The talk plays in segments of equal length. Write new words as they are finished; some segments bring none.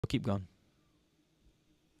We'll keep going.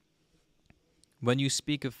 When you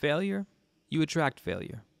speak of failure, you attract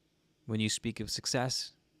failure. When you speak of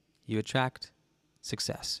success, you attract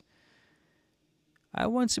success. I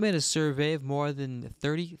once made a survey of more than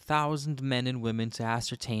 30,000 men and women to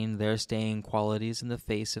ascertain their staying qualities in the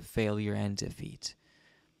face of failure and defeat.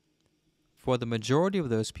 For the majority of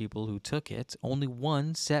those people who took it, only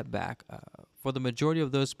one setback. For the majority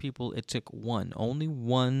of those people, it took only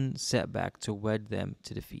one setback to wed them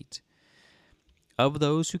to defeat. Of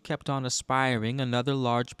those who kept on aspiring, another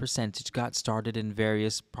large percentage got started in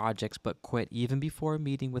various projects but quit even before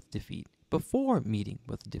meeting with defeat.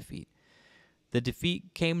 The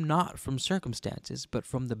defeat came not from circumstances, but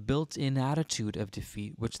from the built-in attitude of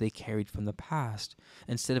defeat which they carried from the past.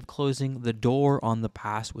 Instead of closing the door on the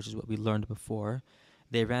past, which is what we learned before,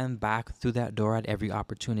 they ran back through that door at every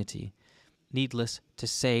opportunity. Needless to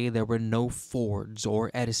say, there were no Fords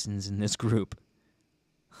or Edisons in this group.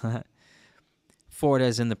 Ford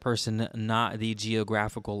as in the person, not the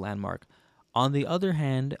geographical landmark. On the other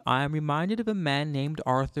hand, I am reminded of a man named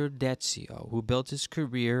Arthur Dezio, who built his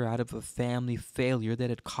career out of a family failure that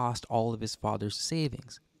had cost all of his father's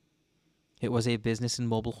savings. It was a business in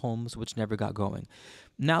mobile homes which never got going.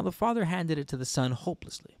 Now the father handed it to the son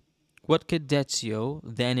hopelessly. What could Dezio,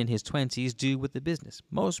 then in his 20s, do with the business?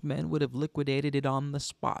 Most men would have liquidated it on the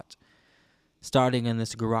spot. Starting in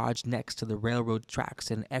this garage next to the railroad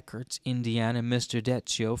tracks in Eckerts, Indiana, Mr.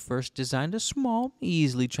 Dezio first designed a small,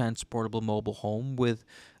 easily transportable mobile home with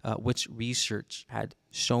which research had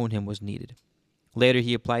shown him was needed. Later,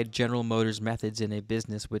 he applied General Motors methods in a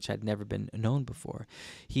business which had never been known before.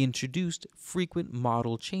 He introduced frequent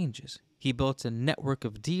model changes. He built a network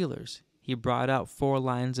of dealers. He brought out 4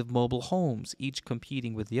 lines of mobile homes, each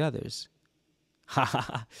competing with the others. Ha ha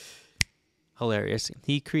ha. Hilarious.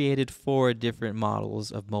 He created 4 different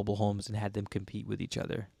models of mobile homes and had them compete with each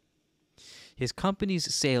other. His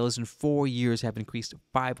company's sales in 4 years have increased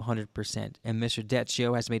 500%, and Mr.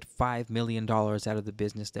 Dezio has made $5 million out of the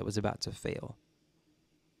business that was about to fail.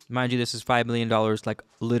 Mind you, this is $5 million like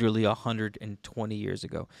literally 120 years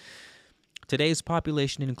ago. Today's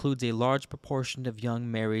population includes a large proportion of young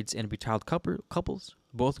marrieds and retired couples,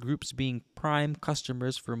 both groups being prime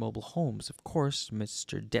customers for mobile homes. Of course,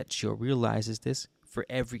 Mr. Dezio realizes this, for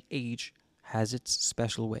every age has its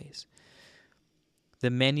special ways. The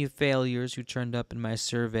many failures who turned up in my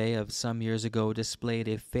survey of some years ago displayed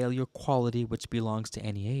a failure quality which belongs to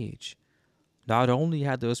any age. Not only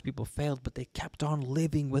had those people failed, but they kept on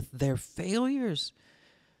living with their failures.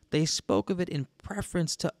 They spoke of it in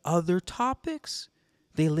preference to other topics.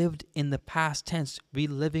 They lived in the past tense,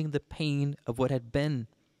 reliving the pain of what had been.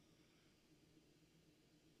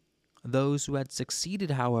 Those who had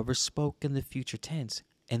succeeded, however, spoke in the future tense.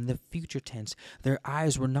 In the future tense, their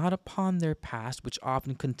eyes were not upon their past, which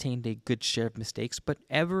often contained a good share of mistakes, but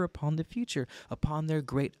ever upon the future, upon their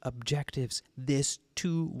great objectives. This,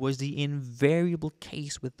 too, was the invariable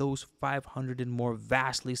case with those 500 and more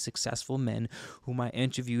vastly successful men whom I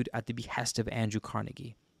interviewed at the behest of Andrew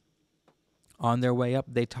Carnegie. On their way up,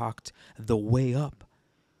 they talked the way up.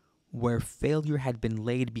 Where failure had been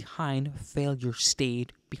laid behind, failure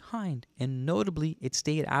stayed behind. And notably, it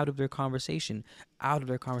stayed out of their conversation.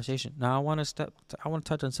 Now, I want to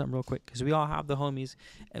touch on something real quick, because we all have the homies,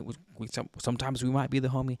 and sometimes we might be the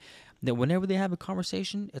homie, that whenever they have a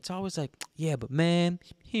conversation, it's always like, yeah, but man,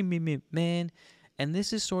 man. And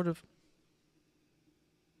this is sort of,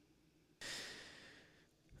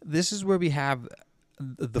 this is where we have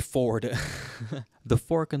the Ford, the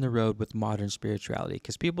fork in the road with modern spirituality,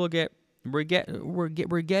 because people we're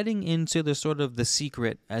getting into the sort of the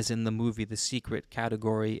secret, as in the movie The Secret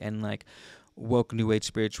category, and like woke new age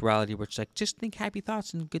spirituality, which like just think happy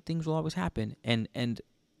thoughts and good things will always happen, and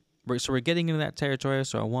we're getting into that territory.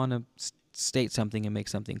 So I want to state something and make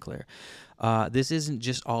something clear. This isn't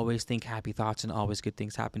just always think happy thoughts and always good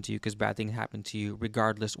things happen to you, because bad things happen to you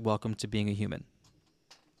regardless. Welcome to being a human.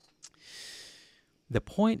 The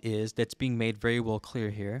point is, that's being made very well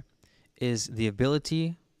clear here, is the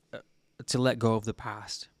ability to let go of the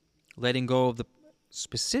past. Letting go of the,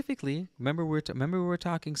 specifically, remember we were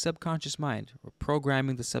talking subconscious mind. We're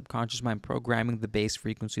programming the subconscious mind, programming the base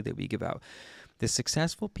frequency that we give out. The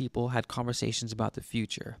successful people had conversations about the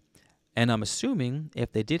future. And I'm assuming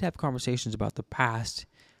if they did have conversations about the past,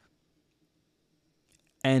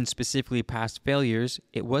 and specifically past failures,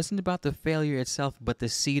 it wasn't about the failure itself, but the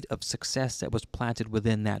seed of success that was planted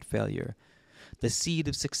within that failure. The seed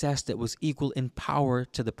of success that was equal in power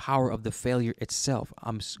to the power of the failure itself.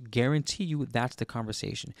 I'm guarantee you that's the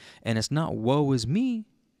conversation. And it's not woe is me.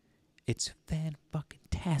 It's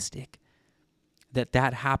fan-fucking-tastic. that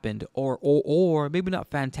that happened, or maybe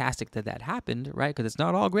not fantastic that that happened, right? Because it's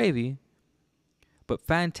not all gravy, but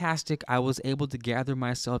fantastic I was able to gather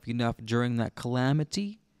myself enough during that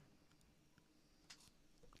calamity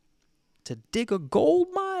to dig a gold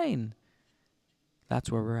mine.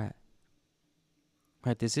 That's where we're at.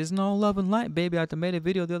 Right, this isn't all love and light, baby. I made a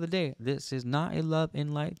video the other day. This is not a love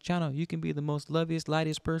and light channel. You can be the most loveliest,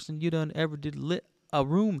 lightest person you done ever did lit a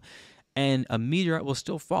room, and a meteorite will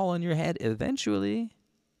still fall on your head eventually.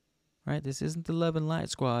 Right, this isn't the love and light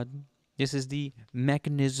squad. This is the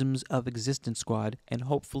mechanisms of existence squad, and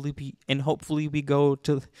hopefully we go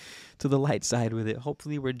to the light side with it.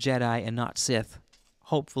 Hopefully we're Jedi and not Sith.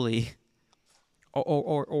 Hopefully.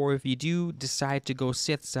 Or if you do decide to go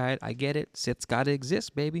Sith side, I get it. Sith's gotta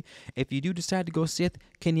exist, baby. If you do decide to go Sith,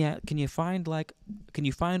 can you find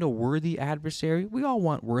a worthy adversary? We all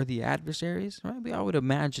want worthy adversaries, right? I would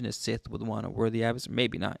imagine a Sith would want a worthy adversary.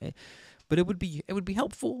 Maybe not, but it would be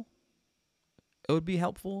helpful. It would be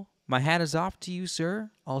helpful. My hat is off to you,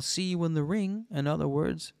 sir. I'll see you in the ring. In other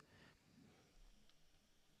words.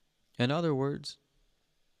 All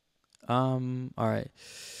right.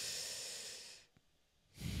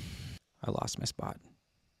 I lost my spot.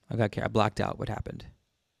 I blacked out. What happened?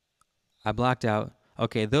 I blacked out.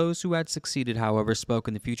 Okay, those who had succeeded, however, spoke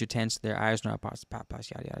in the future tense. Their eyes not yada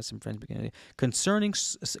yada. Some friends beginning concerning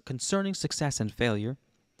success and failure.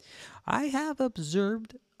 I have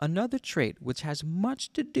observed another trait which has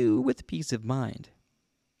much to do with peace of mind.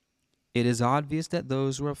 It is obvious that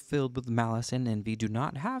those who are filled with malice and envy do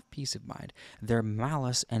not have peace of mind. Their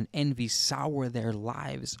malice and envy sour their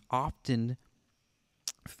lives. Often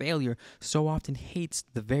failure so often hates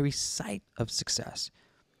the very sight of success.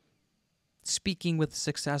 Speaking with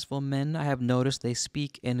successful men, I have noticed they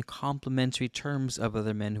speak in complimentary terms of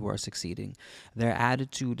other men who are succeeding. Their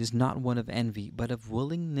attitude is not one of envy, but of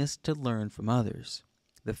willingness to learn from others.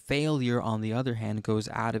 The failure, on the other hand, goes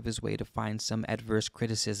out of his way to find some adverse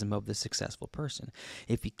criticism of the successful person.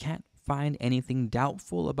 If he can't find anything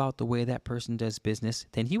doubtful about the way that person does business,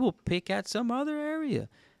 then he will pick at some other area.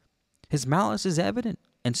 His malice is evident,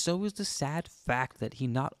 and so is the sad fact that he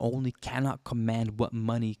not only cannot command what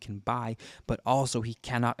money can buy, but also he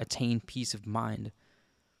cannot attain peace of mind.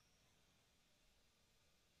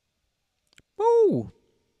 Woo!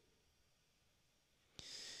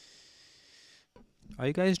 Are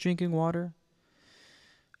you guys drinking water?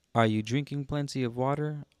 Are you drinking plenty of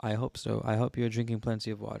water? I hope so. I hope you're drinking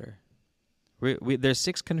plenty of water. There's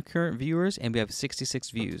 6 concurrent viewers, and we have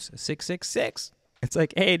 66 views. 666. It's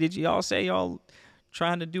like, hey, did you all say y'all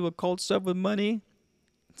trying to do occult stuff with money?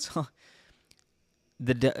 It's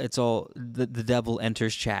all the devil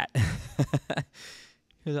enters chat.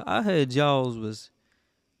 I heard y'all was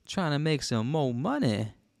trying to make some more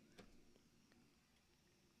money.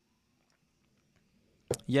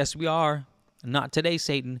 Yes, we are. Not today,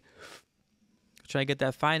 Satan. Trying to get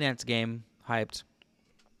that finance game hyped.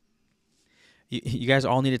 You guys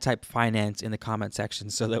all need to type finance in the comment section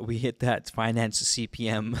so that we hit that finance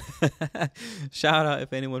CPM. Shout out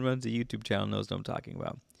if anyone runs a YouTube channel knows what I'm talking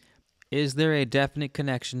about. Is there a definite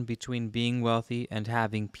connection between being wealthy and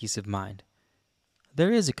having peace of mind?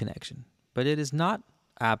 There is a connection, but it is not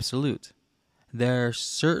absolute. There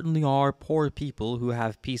certainly are poor people who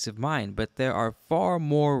have peace of mind, but they are far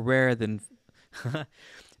more rare than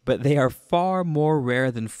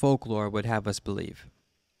folklore would have us believe.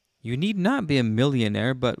 You need not be a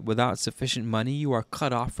millionaire, but without sufficient money, you are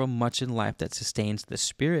cut off from much in life that sustains the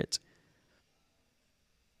spirit.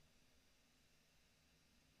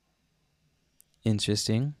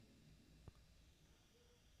 Interesting.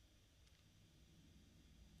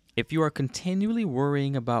 If you are continually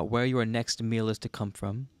worrying about where your next meal is to come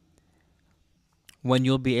from, when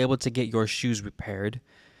you'll be able to get your shoes repaired,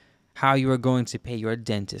 how you are going to pay your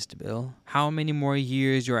dentist bill, how many more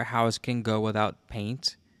years your house can go without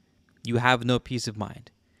paint, you have no peace of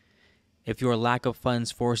mind. If your lack of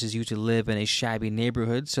funds forces you to live in a shabby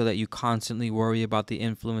neighborhood so that you constantly worry about the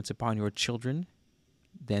influence upon your children,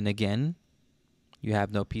 then again, you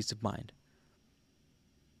have no peace of mind.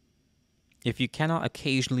 If you cannot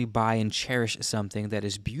occasionally buy and cherish something that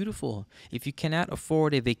is beautiful, if you cannot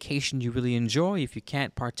afford a vacation you really enjoy, if you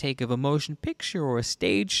can't partake of a motion picture or a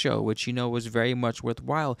stage show which you know is very much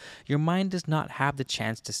worthwhile, your mind does not have the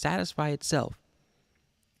chance to satisfy itself.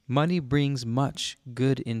 Money brings much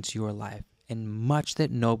good into your life, and much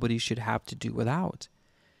that nobody should have to do without.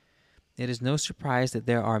 It is no surprise that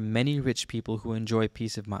there are many rich people who enjoy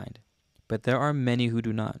peace of mind, but there are many who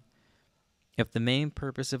do not. If the main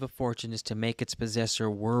purpose of a fortune is to make its possessor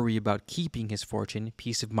worry about keeping his fortune,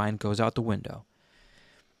 peace of mind goes out the window.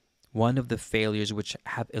 One of the failures which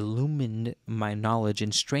have illumined my knowledge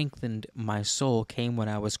and strengthened my soul came when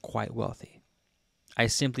I was quite wealthy. I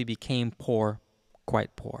simply became poor,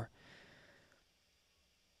 quite poor.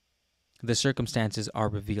 The circumstances are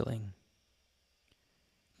revealing.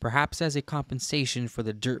 Perhaps as a compensation for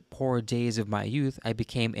the dirt-poor days of my youth, I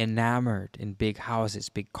became enamored in big houses,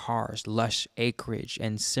 big cars, lush acreage,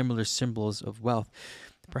 and similar symbols of wealth.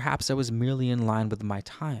 Perhaps I was merely in line with my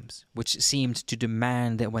times, which seemed to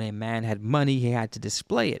demand that when a man had money, he had to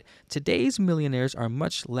display it. Today's millionaires are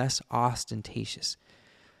much less ostentatious.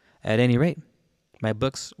 At any rate, my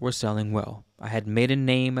books were selling well. I had made a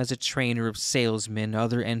name as a trainer of salesmen.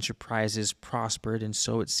 Other enterprises prospered, and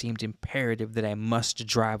so it seemed imperative that I must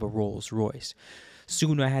drive a Rolls Royce.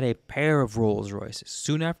 Soon I had a pair of Rolls Royces.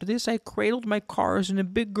 Soon after this, I cradled my cars in a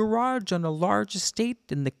big garage on a large estate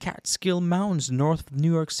in the Catskill Mountains north of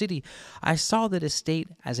New York City. I saw that estate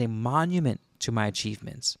as a monument to my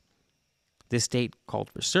achievements. This estate called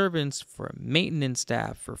for servants, for a maintenance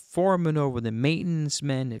staff, for foremen over the maintenance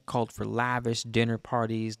men. It called for lavish dinner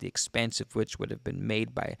parties, the expense of which would have been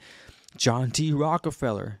made by John D.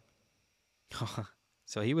 Rockefeller.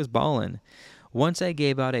 So he was ballin'. Once I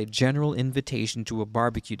gave out a general invitation to a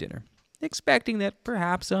barbecue dinner, expecting that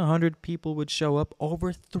perhaps 100 people would show up.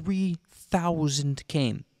 Over 3,000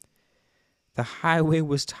 came. The highway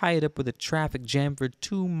was tied up with a traffic jam for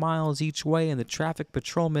 2 miles each way, and the traffic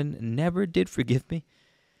patrolman never did forgive me.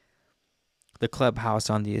 The clubhouse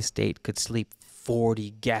on the estate could sleep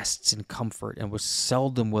 40 guests in comfort and was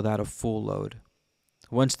seldom without a full load.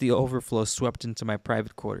 Once the overflow swept into my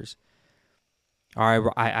private quarters, I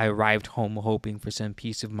arrived home hoping for some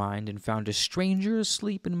peace of mind and found a stranger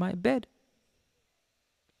asleep in my bed.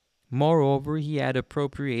 Moreover, he had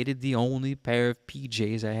appropriated the only pair of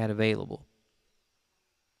PJs I had available.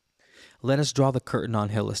 Let us draw the curtain on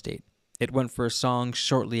Hill Estate. It went for a song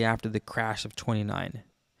shortly after the crash of 29.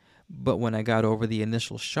 But when I got over the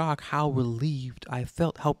initial shock, how relieved I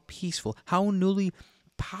felt, how peaceful, how newly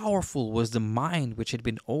powerful was the mind which had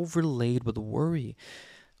been overlaid with worry.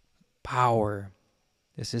 Power.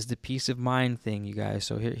 This is the peace of mind thing, you guys.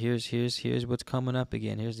 So here's what's coming up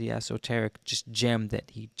again. Here's the esoteric just gem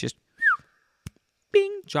that he just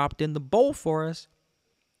bing dropped in the bowl for us.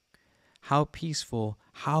 How peaceful,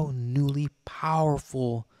 how newly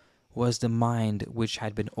powerful was the mind which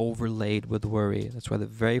had been overlaid with worry. That's why the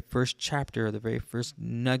very first chapter, the very first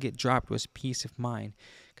nugget dropped was peace of mind,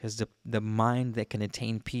 because the mind that can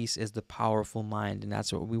attain peace is the powerful mind, and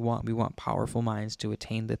that's what we want. We want powerful minds to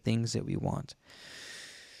attain the things that we want.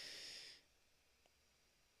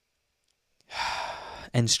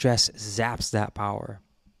 And stress zaps that power.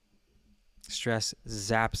 Stress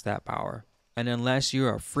zaps that power. And unless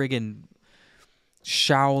you're a friggin'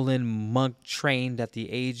 Shaolin monk trained at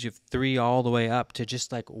the age of 3 all the way up to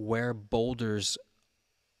just like wear boulders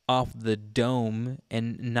off the dome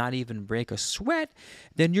and not even break a sweat,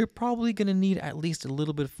 then you're probably going to need at least a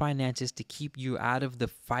little bit of finances to keep you out of the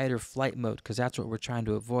fight or flight mode, because that's what we're trying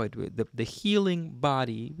to avoid. The healing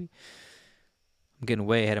body. I'm getting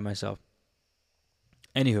way ahead of myself.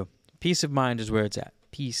 Anywho, peace of mind is where it's at.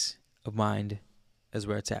 Peace of mind is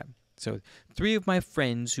where it's at. So 3 of my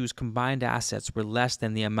friends whose combined assets were less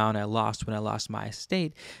than the amount I lost when I lost my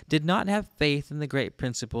estate did not have faith in the great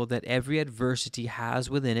principle that every adversity has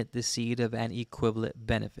within it the seed of an equivalent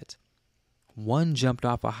benefit. One jumped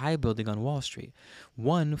off a high building on Wall Street.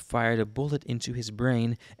 One fired a bullet into his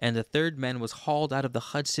brain, and the third man was hauled out of the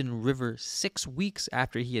Hudson River 6 weeks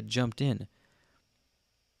after he had jumped in.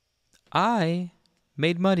 I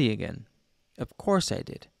made money again. Of course I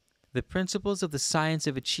did. The principles of the science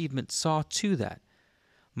of achievement saw to that.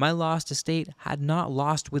 My lost estate had not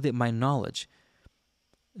lost with it my knowledge.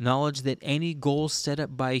 Knowledge that any goal set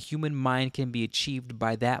up by a human mind can be achieved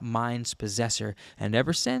by that mind's possessor. And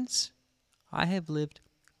ever since, I have lived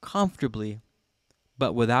comfortably,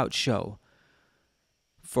 but without show.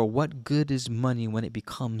 For what good is money when it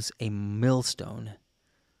becomes a millstone?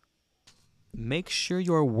 Make sure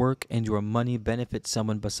your work and your money benefit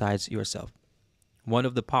someone besides yourself. One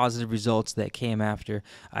of the positive results that came after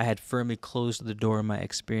I had firmly closed the door of my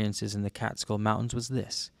experiences in the Catskill Mountains was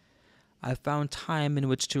this. I found time in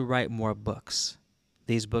which to write more books.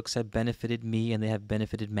 These books have benefited me and they have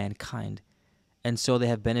benefited mankind. And so they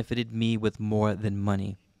have benefited me with more than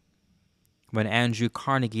money. When Andrew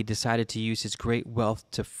Carnegie decided to use his great wealth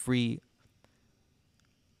to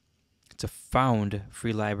found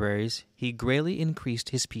free libraries, he greatly increased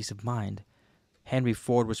his peace of mind. Henry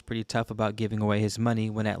Ford was pretty tough about giving away his money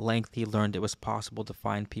when at length he learned it was possible to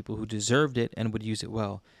find people who deserved it and would use it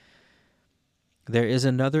well. There is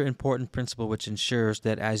another important principle which ensures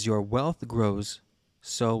that as your wealth grows,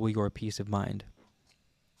 so will your peace of mind.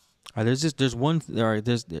 All right,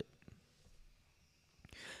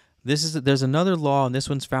 there's another law, and this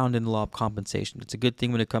one's found in the law of compensation. It's a good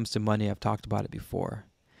thing when it comes to money. I've talked about it before,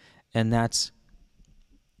 and that's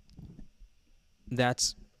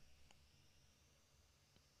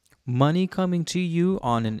money coming to you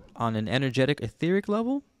on an energetic, etheric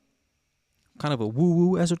level, kind of a woo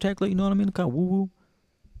woo esoteric, you know what I mean? Kind of woo woo.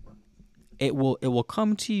 It will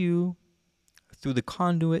come to you through the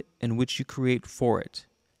conduit in which you create for it.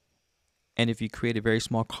 And if you create a very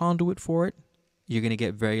small conduit for it, you're going to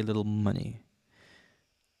get very little money.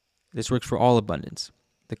 This works for all abundance.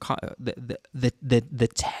 The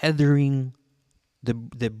tethering, the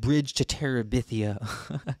bridge to Terabithia,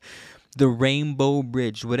 the rainbow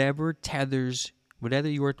bridge, whatever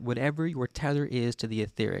your tether is to the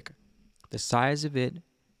etheric, the size of it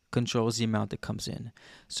controls the amount that comes in.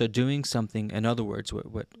 So doing something, in other words, what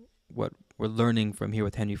we're learning from here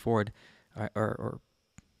with Henry Ford or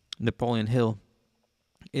Napoleon Hill,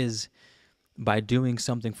 is by doing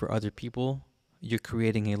something for other people, you're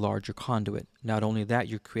creating a larger conduit. Not only that,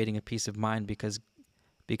 you're creating a peace of mind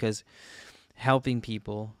because helping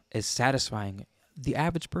people is satisfying. The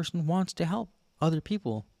average person wants to help other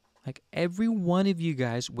people. Like every one of you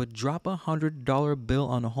guys would drop $100 bill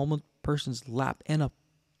on a homeless person's lap in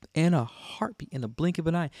a heartbeat, in a blink of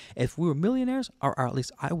an eye. If we were millionaires, or at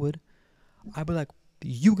least I would, I'd be like,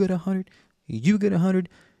 you get 100, you get 100,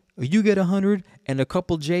 you get 100, and a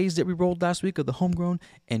couple J's that we rolled last week of the homegrown,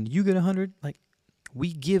 and you get 100. Like,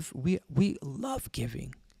 we love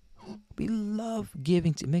giving. We love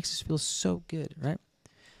giving. It makes us feel so good, right?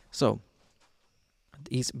 So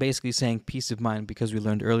he's basically saying peace of mind, because we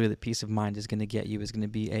learned earlier that peace of mind is going to get you, is going to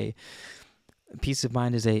be a peace of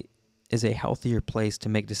mind is a healthier place to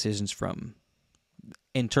make decisions from,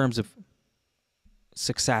 in terms of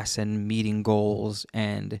success and meeting goals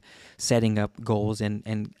and setting up goals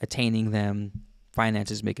and attaining them,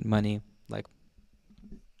 finances, making money. Like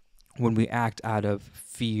when we act out of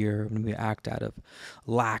fear, when we act out of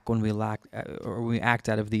lack, when we act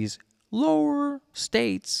out of these lower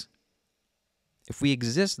states, if we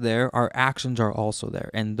exist there, our actions are also there.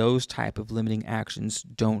 And those type of limiting actions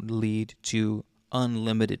don't lead to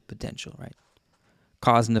unlimited potential, right?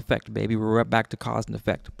 Cause and effect, baby. We're right back to cause and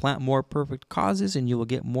effect. Plant more perfect causes and you will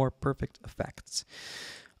get more perfect effects.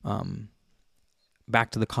 Back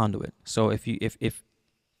to the conduit. So if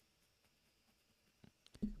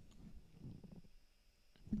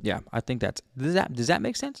yeah, I think does that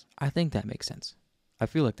make sense? I think that makes sense. I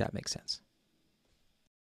feel like that makes sense.